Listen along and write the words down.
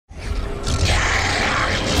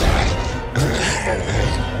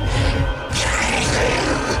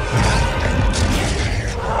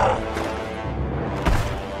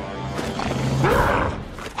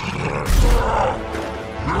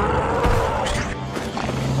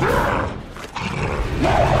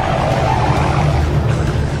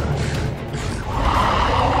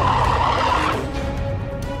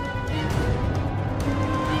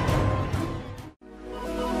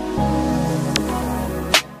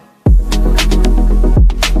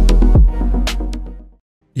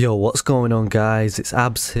Yo, what's going on guys, it's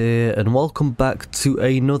Abs here and welcome back to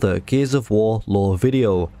another Gears of War lore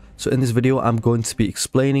video. So in this video I'm going to be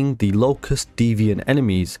explaining the Locust Deviant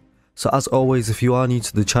enemies. So as always, if you are new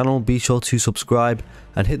to the channel, be sure to subscribe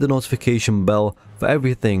and hit the notification bell for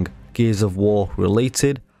everything Gears of War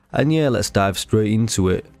related. And yeah, let's dive straight into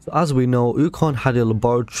it. So as we know, Ukkon had a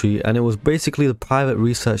laboratory, and it was basically the private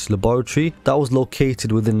research laboratory that was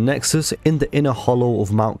located within Nexus in the inner hollow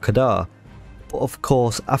of Mount Kadar. But of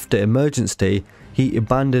course, after Emergence Day, he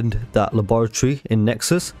abandoned that laboratory in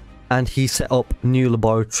Nexus and he set up new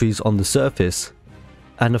laboratories on the surface.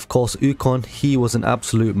 And of course, Ukkon, he was an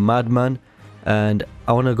absolute madman, and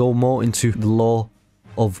I want to go more into the lore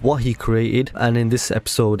of what he created. And in this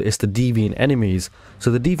episode, it's the Deviant enemies. So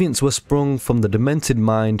the Deviants were sprung from the demented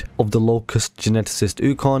mind of the Locust geneticist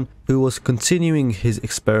Ukkon, who was continuing his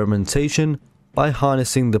experimentation by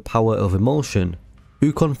harnessing the power of emotion.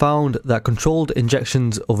 Ukkon found that controlled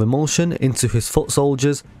injections of emotion into his foot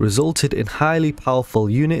soldiers resulted in highly powerful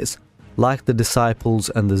units like the Disciples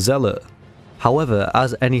and the Zealot. However,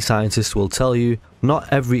 as any scientist will tell you,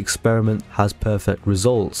 not every experiment has perfect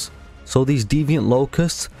results. So these deviant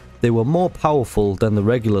locusts, they were more powerful than the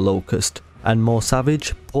regular locust and more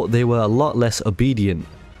savage, but they were a lot less obedient.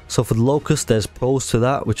 So for the locust, there's pros to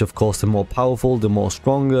that, which of course they're more powerful, they're more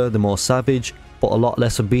stronger, they're more savage, but a lot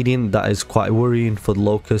less obedient. That is quite worrying for the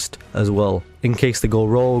locust as well, in case they go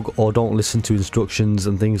rogue or don't listen to instructions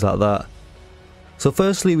and things like that. So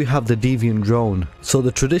firstly, we have the deviant drone. So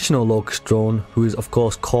the traditional locust drone, who is of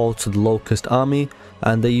course called to the locust army,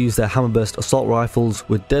 and they use their hammerburst assault rifles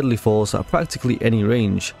with deadly force at practically any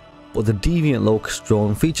range. But the deviant locust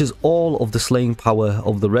drone features all of the slaying power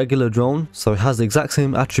of the regular drone, so it has the exact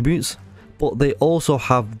same attributes, but they also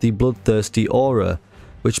have the bloodthirsty aura,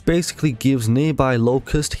 which basically gives nearby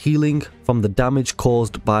locust healing from the damage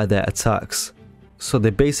caused by their attacks. So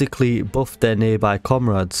they basically buff their nearby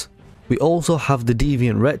comrades. We also have the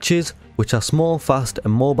deviant wretches, which are small, fast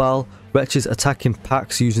and mobile wretches attacking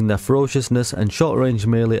packs using their ferociousness and short range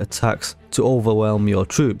melee attacks to overwhelm your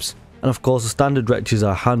troops. And of course the standard wretches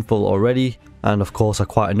are a handful already, and of course are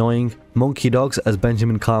quite annoying. Monkey dogs, as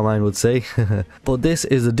Benjamin Carmine would say. But this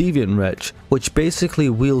is a deviant wretch, which basically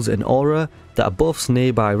wields an aura that buffs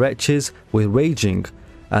nearby wretches with raging,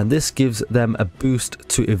 and this gives them a boost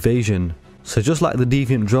to evasion. So just like the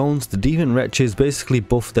deviant drones, the deviant wretches basically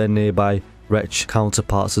buff their nearby wretch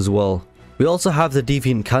counterparts as well. We also have the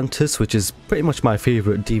Deviant Kantus, which is pretty much my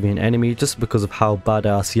favourite deviant enemy just because of how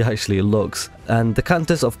badass he actually looks. And the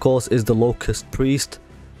Kantus of course is the locust priest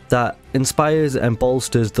that inspires and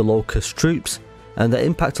bolsters the locust troops, and the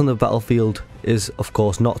impact on the battlefield is of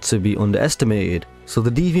course not to be underestimated. So the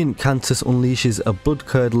Deviant Kantus unleashes a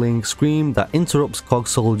blood-curdling scream that interrupts Cog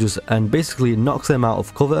soldiers and basically knocks them out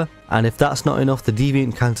of cover. And if that's not enough, the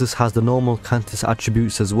Deviant Kantus has the normal Kantus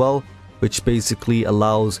attributes as well, which basically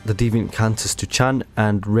allows the Deviant Kantus to chant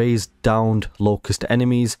and raise downed locust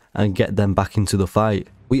enemies and get them back into the fight.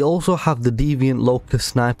 We also have the Deviant Locust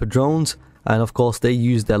sniper drones, and of course they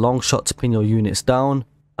use their long shot to pin your units down.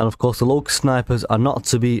 And of course the locust snipers are not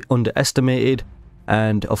to be underestimated,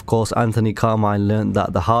 and of course Anthony Carmine learned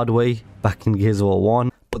that the hard way back in Gears of War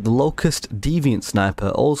 1. But the locust deviant sniper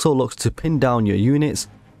also looks to pin down your units,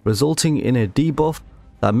 resulting in a debuff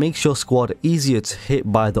that makes your squad easier to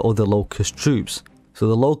hit by the other locust troops. So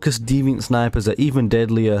the locust deviant snipers are even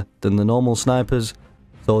deadlier than the normal snipers,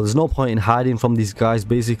 so there's no point in hiding from these guys.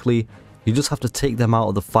 Basically you just have to take them out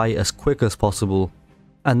of the fight as quick as possible.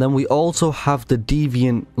 And then we also have the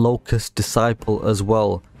deviant locust disciple as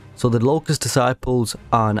well. So the locust disciples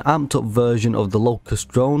are an amped up version of the locust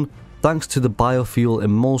drone, thanks to the biofuel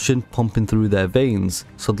emulsion pumping through their veins.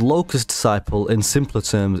 So the locust disciple in simpler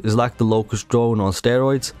terms is like the locust drone on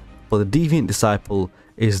steroids, but the deviant disciple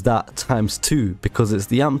is that times 2, because it's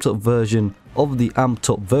the amped up version of the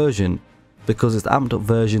amped up version, because it's the amped up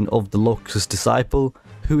version of the locust disciple,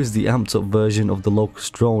 who is the amped up version of the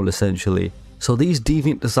locust drone essentially. So these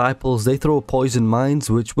deviant disciples, they throw poison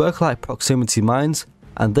mines which work like proximity mines,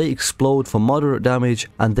 and they explode for moderate damage,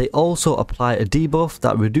 and they also apply a debuff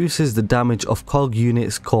that reduces the damage of Cog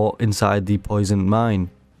units caught inside the poison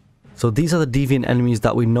mine. So these are the deviant enemies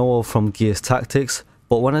that we know of from Gears Tactics,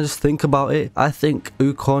 but when I just think about it, I think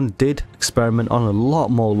Ukkon did experiment on a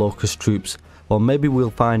lot more locust troops. Or maybe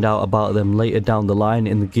we'll find out about them later down the line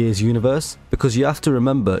in the Gears universe, because you have to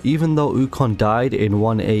remember, even though Ukkon died in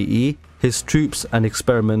 1AE, his troops and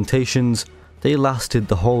experimentations, they lasted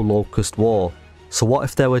the whole Locust War. So what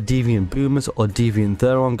if there were deviant boomers or deviant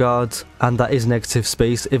Theron guards? And that is negative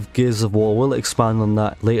space if Gears of War will expand on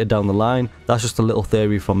that later down the line. That's just a little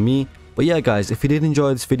theory from me. But yeah guys, if you did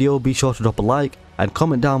enjoy this video, be sure to drop a like and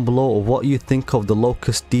comment down below what you think of the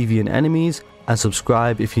Locust Deviant enemies, and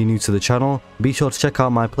subscribe if you're new to the channel. Be sure to check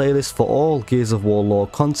out my playlist for all Gears of War lore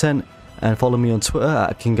content, and follow me on Twitter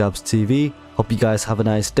at KingAbzYT. Hope you guys have a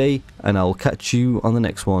nice day, and I will catch you on the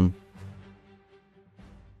next one.